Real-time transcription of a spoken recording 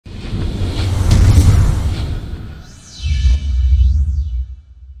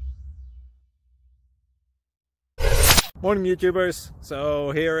Morning YouTubers.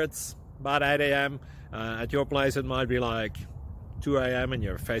 So here it's about 8 a.m. At your place it might be like 2 a.m. and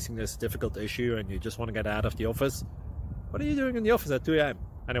you're facing this difficult issue and you just want to get out of the office. What are you doing in the office at 2 a.m.?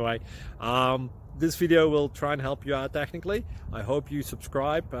 Anyway, this video will try and help you out technically. I hope you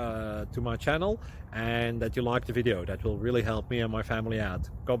subscribe to my channel and that you like the video. That will really help me and my family out.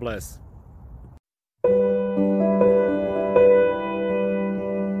 God bless.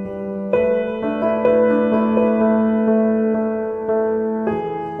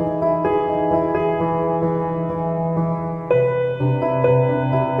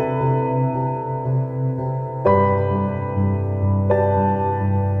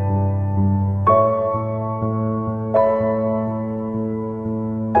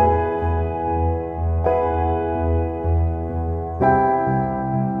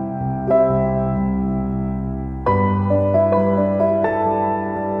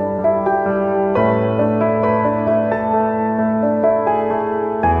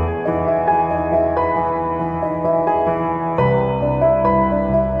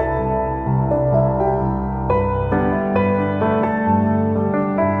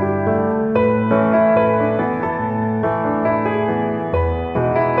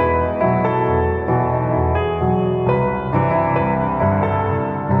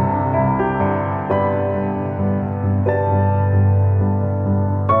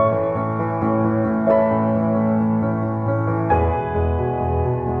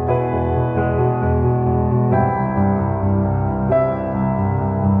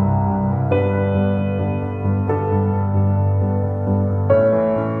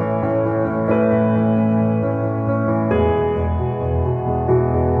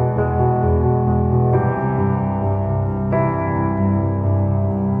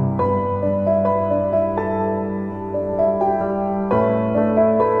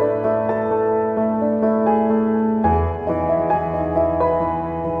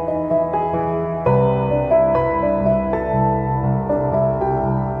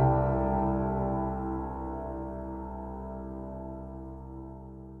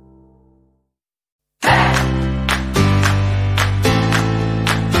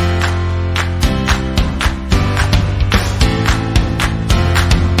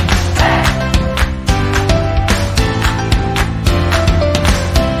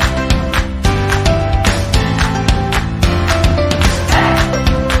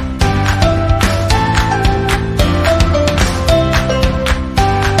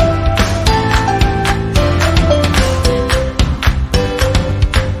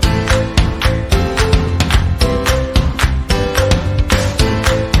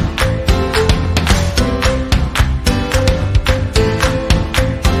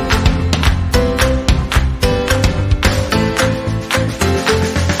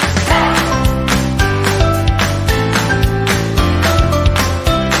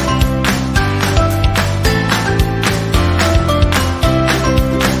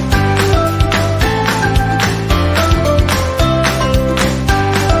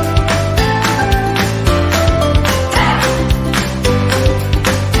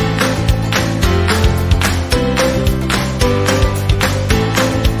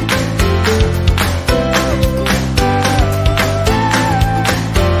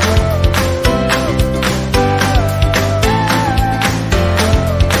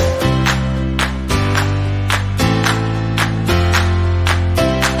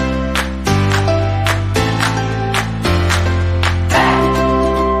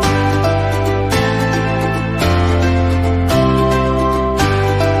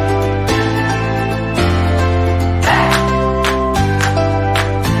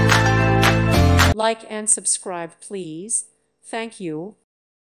 Like and subscribe, please. Thank you.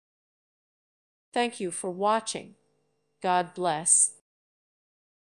 Thank you for watching. God bless.